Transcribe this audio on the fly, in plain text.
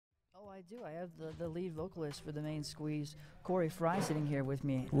I do. I have the lead vocalist for the main squeeze, Frye, sitting here with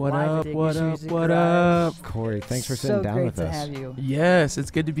me. What live up, at what Ignition up, Music what Garage. up? Corey, thanks for sitting down with us. So great to have you. Yes,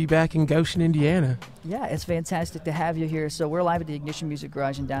 it's good to be back in Goshen, Indiana. Yeah, it's fantastic to have you here. So we're live at the Ignition Music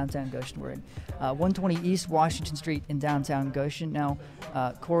Garage in downtown Goshen. We're in 120 East Washington Street in downtown Goshen. Now,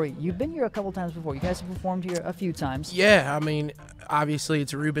 Corey, you've been here a couple times before. You guys have performed here a few times. Yeah, I mean, obviously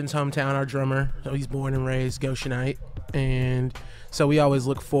it's Ruben's hometown, our drummer. So he's born and raised Goshenite. And so we always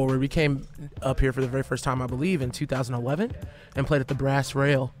look forward. We came up here for the very first time, I believe, in 2011 and played at the Brass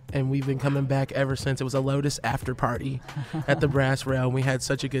Rail. And we've been coming back ever since. It was a Lotus after party at the Brass Rail. And we had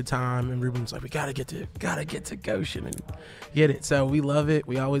such a good time. And Ruben was like, we gotta get to Goshen and get it. So we love it.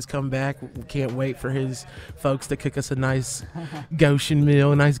 We always come back. We can't wait for his folks to cook us a nice Goshen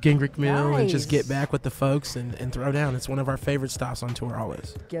meal, a nice Gingrich meal, and just get back with the folks and throw down. It's one of our favorite stops on tour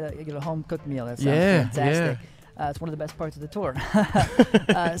always. Get a home cooked meal. That sounds fantastic. Yeah. It's one of the best parts of the tour.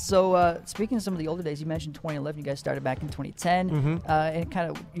 So speaking of some of the older days, you mentioned 2011. You guys started back in 2010,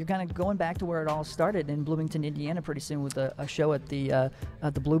 and you're kind of going back to where it all started in Bloomington, Indiana, pretty soon with a show at the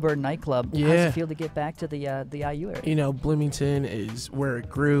Bluebird nightclub. Yeah. How does it feel to get back to the IU area? You know, Bloomington is where it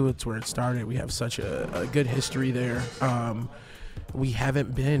grew. It's where it started. We have such a good history there. We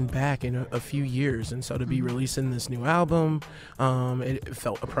haven't been back in a few years, and so to be releasing this new album, it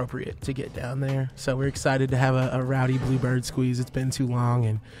felt appropriate to get down there. So we're excited to have a rowdy Bluebird squeeze. It's been too long,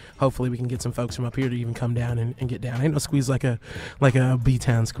 and hopefully we can get some folks from up here to even come down and get down. Ain't no squeeze like a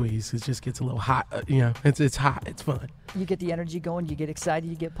B-Town squeeze. It just gets a little hot. It's hot. It's fun. You get the energy going. You get excited.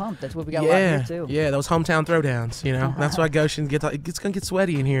 You get pumped. That's what we got here too. Yeah, those hometown throwdowns. That's why Goshen it's gonna get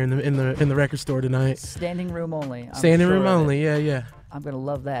sweaty in here in the record store tonight. Standing room only. Standing room only. Yeah. I'm going to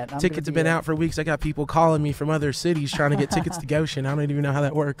love that. Tickets have been out for weeks. I got people calling me from other cities trying to get tickets to Goshen. I don't even know how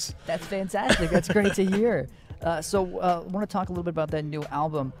that works. That's fantastic. That's great to hear. So I want to talk a little bit about that new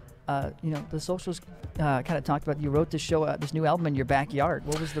album. The socials kind of talked about you wrote this new album in your backyard.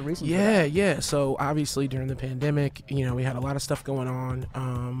 What was the reason for that? Yeah. So obviously during the pandemic, we had a lot of stuff going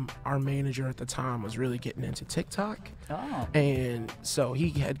on. Our manager at the time was really getting into TikTok. Oh. And so he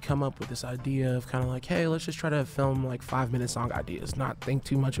had come up with this idea of kind of like, hey, let's just try to film like 5-minute song ideas, not think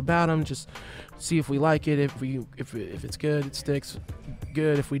too much about them, just see if we like it. If it's good, it sticks.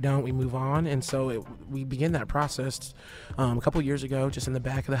 Good. If we don't, we move on. And so we began that process a couple years ago, just in the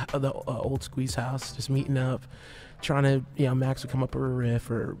back of the old Squeeze house, just meeting up, trying to, Max would come up with a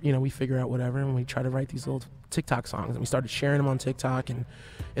riff, or we figure out whatever, and we try to write these little TikTok songs, and we started sharing them on TikTok. And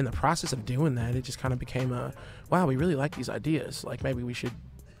in the process of doing that, it just kind of became wow, we really like these ideas. Like maybe we should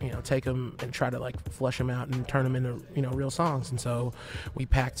take them and try to like flesh them out and turn them into real songs. And so we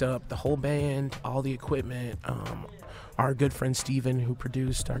packed up the whole band, all the equipment, our good friend Steven, who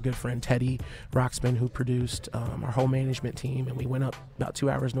produced, our good friend Teddy Roxman, who produced, our whole management team, and we went up about 2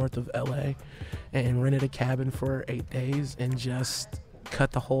 hours north of LA and rented a cabin for 8 days and just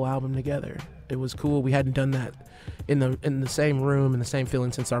cut the whole album together. It was cool. We hadn't done that in the same room, in the same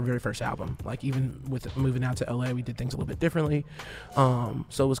feeling since our very first album. Like even with moving out to LA, we did things a little bit differently. So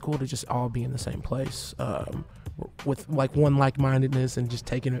it was cool to just all be in the same place, with like one like-mindedness and just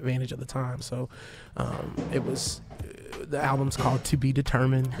taking advantage of the time. So the album's called To Be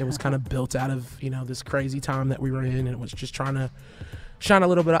Determined. It was kind of built out of this crazy time that we were in, and it was just trying to shine a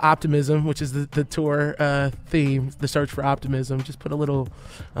little bit of optimism, which is the tour theme, the search for optimism. Just put a little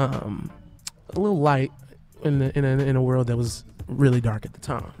light in a world that was really dark at the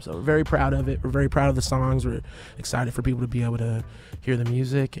time. So we're very proud of it. We're very proud of the songs. We're excited for people to be able to hear the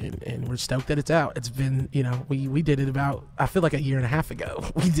music, and we're stoked that it's out. It's been, we did it about, I feel like a year and a half ago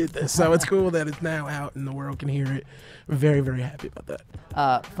we did this. So it's cool that it's now out and the world can hear it. We're very, very happy about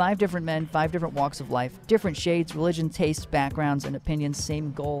that. 5 different men, 5 different walks of life, different shades, religion, tastes, backgrounds, and opinions,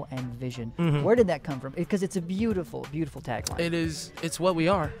 same goal and vision. Mm-hmm. Where did that come from? Because it's a beautiful, beautiful tagline. It is. It's what we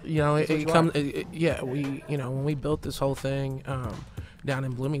are. When we built this whole thing down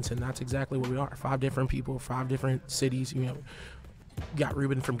in Bloomington, that's exactly what we are. 5 different people, 5 different cities. Got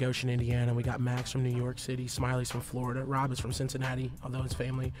Ruben from Goshen, Indiana. We got Max from New York City. Smiley's from Florida. Rob is from Cincinnati, although his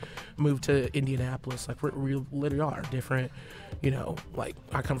family moved to Indianapolis. Like we literally are different. Like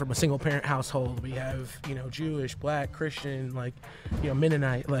I come from a single parent household. We have Jewish, Black, Christian, like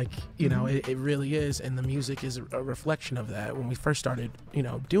Mennonite. Like it really is, and the music is a reflection of that. When we first started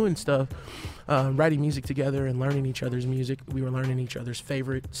doing stuff, writing music together and learning each other's music, we were learning each other's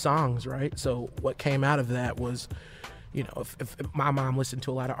favorite songs, right? So what came out of that was, if my mom listened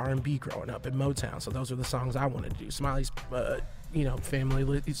to a lot of R&B growing up in Motown, so those are the songs I wanted to do. Smiley's,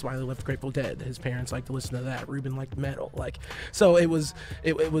 family, Smiley left Grateful Dead. His parents liked to listen to that. Ruben liked metal. So it was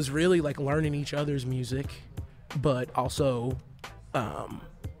really like learning each other's music, but also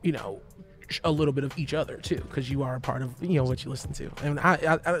you know, a little bit of each other too, because you are a part of, you know, what you listen to. And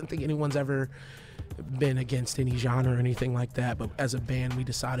I don't think anyone's ever been against any genre or anything like that, but as a band we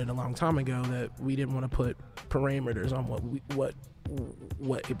decided a long time ago that we didn't want to put parameters on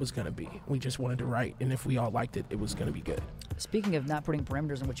what it was going to be. We just wanted to write, and if we all liked it, it was going to be good. Speaking of not putting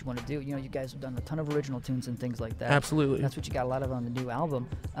parameters on what you want to do, you know, you guys have done a ton of original tunes and things like that. Absolutely. That's what you got a lot of on the new album.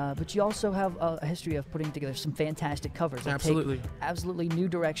 But you also have a history of putting together some fantastic covers. That Absolutely. Take absolutely new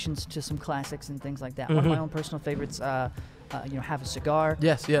directions to some classics and things like that. One of my own personal favorites, you know, Have a Cigar.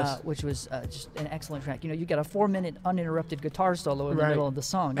 Yes. Which was just an excellent track. You know, you got a 4-minute uninterrupted guitar solo in the middle of the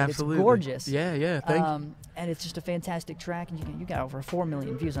song. Absolutely. It's gorgeous. Yeah, thank you. And it's just a fantastic track, and you got over 4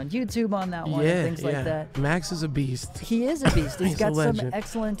 million views on YouTube on that one and things like that. Max is a beast. He is a beast. He's got some legend.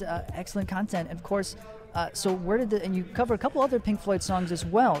 excellent content. And of course, so where did and you cover a couple other Pink Floyd songs as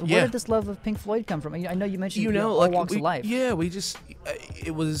well. Where did this love of Pink Floyd come from? I know you mentioned all like walks of life. Yeah, we just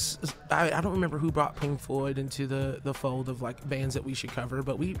it was I don't remember who brought Pink Floyd into the fold of like bands that we should cover,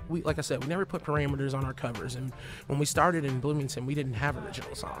 but we like I said, we never put parameters on our covers. And when we started in Bloomington, we didn't have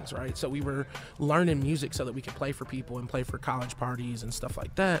original songs, right? So we were learning music so that we could play for people and play for college parties and stuff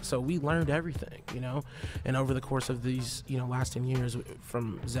like that. So we learned everything, you know. And over the course of these, you know, last 10 years,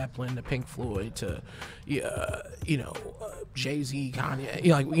 from Zeppelin to Pink Floyd to Jay-Z, Kanye,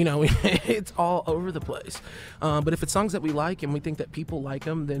 like, you know, it's all over the place. But if it's songs that we like and we think that people like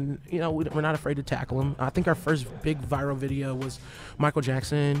them, then, you know, we're not afraid to tackle them. I think our first big viral video was Michael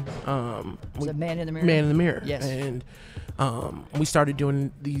Jackson. Was it Man in the Mirror? Man in the Mirror. Yes. And we started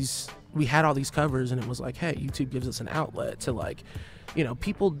doing these. We had all these covers, and it was like, hey, YouTube gives us an outlet to, like, you know,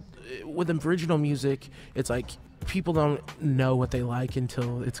 people with original music. It's like people don't know what they like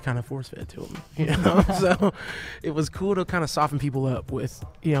until it's kind of force-fed to them, you know. So it was cool to kind of soften people up with,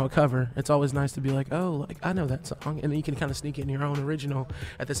 you know, a cover. It's always nice to be like, oh, like, I know that song, and then you can kind of sneak in your own original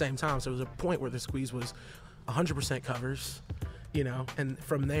at the same time. So there was a point where the squeeze was 100% covers, you know, and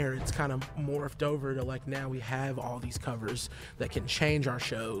from there it's kind of morphed over to like, now we have all these covers that can change our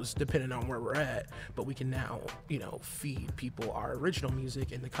shows depending on where we're at, but we can now, you know, feed people our original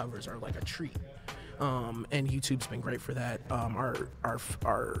music, and the covers are like a treat. And YouTube's been great for that.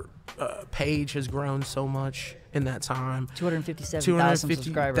 Our page has grown so much in that time. 257,000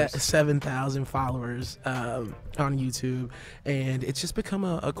 subscribers. 7,000 followers on YouTube, and it's just become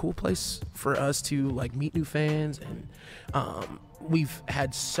a cool place for us to like meet new fans. And we've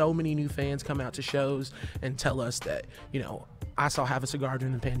had so many new fans come out to shows and tell us that, you know, I saw Have a Cigar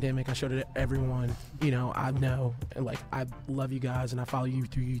during the pandemic. I showed it to everyone, you know, I know, and like, I love you guys, and I follow you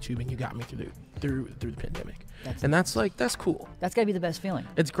through YouTube, and you got me through the pandemic. That's cool. That's gotta be the best feeling.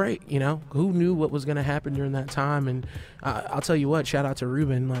 It's great, you know. Who knew what was gonna happen during that time? And I'll tell you what, shout out to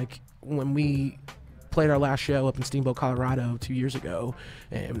Ruben. Like, when we played our last show up in Steamboat, Colorado 2 years ago,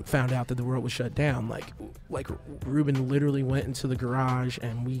 and found out that the world was shut down, like Ruben literally went into the garage,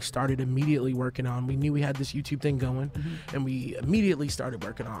 and we started immediately working on, we knew we had this YouTube thing going, and we immediately started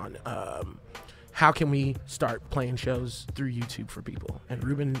working on how can we start playing shows through YouTube for people. And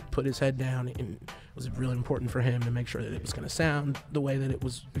Ruben put his head down, and it was really important for him to make sure that it was going to sound the way that it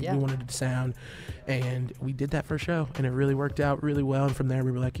was we wanted it to sound. And we did that for a show, and it really worked out really well. And from there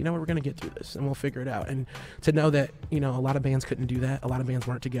we were like, you know what, we're going to get through this, and we'll figure it out. And to know that, you know, a lot of bands couldn't do that. A lot of bands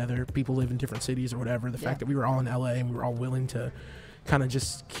weren't together. People live in different cities or whatever. The fact that we were all in LA and we were all willing to kind of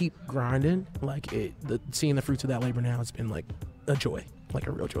just keep grinding, like seeing the fruits of that labor now, it's been like a joy. Like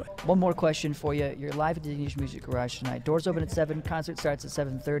a real joy. One more question for you. You're live at the English Music Garage tonight. Doors open at 7. Concert starts at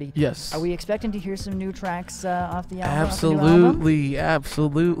 7:30. Yes. Are we expecting to hear some new tracks off the album?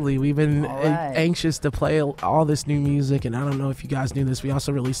 Absolutely. We've been anxious to play all this new music, and I don't know if you guys knew this. We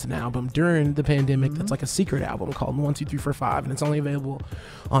also released an album during the pandemic that's like a secret album called 1, 2, 3, 4, 5, and it's only available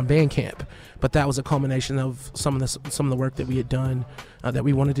on Bandcamp. But that was a culmination of some of the work that we had done that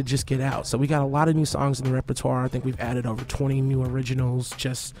we wanted to just get out. So we got a lot of new songs in the repertoire. I think we've added over 20 new originals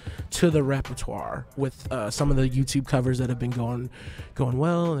just to the repertoire with some of the YouTube covers that have been going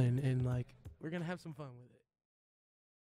well, and like, we're gonna have some fun with it.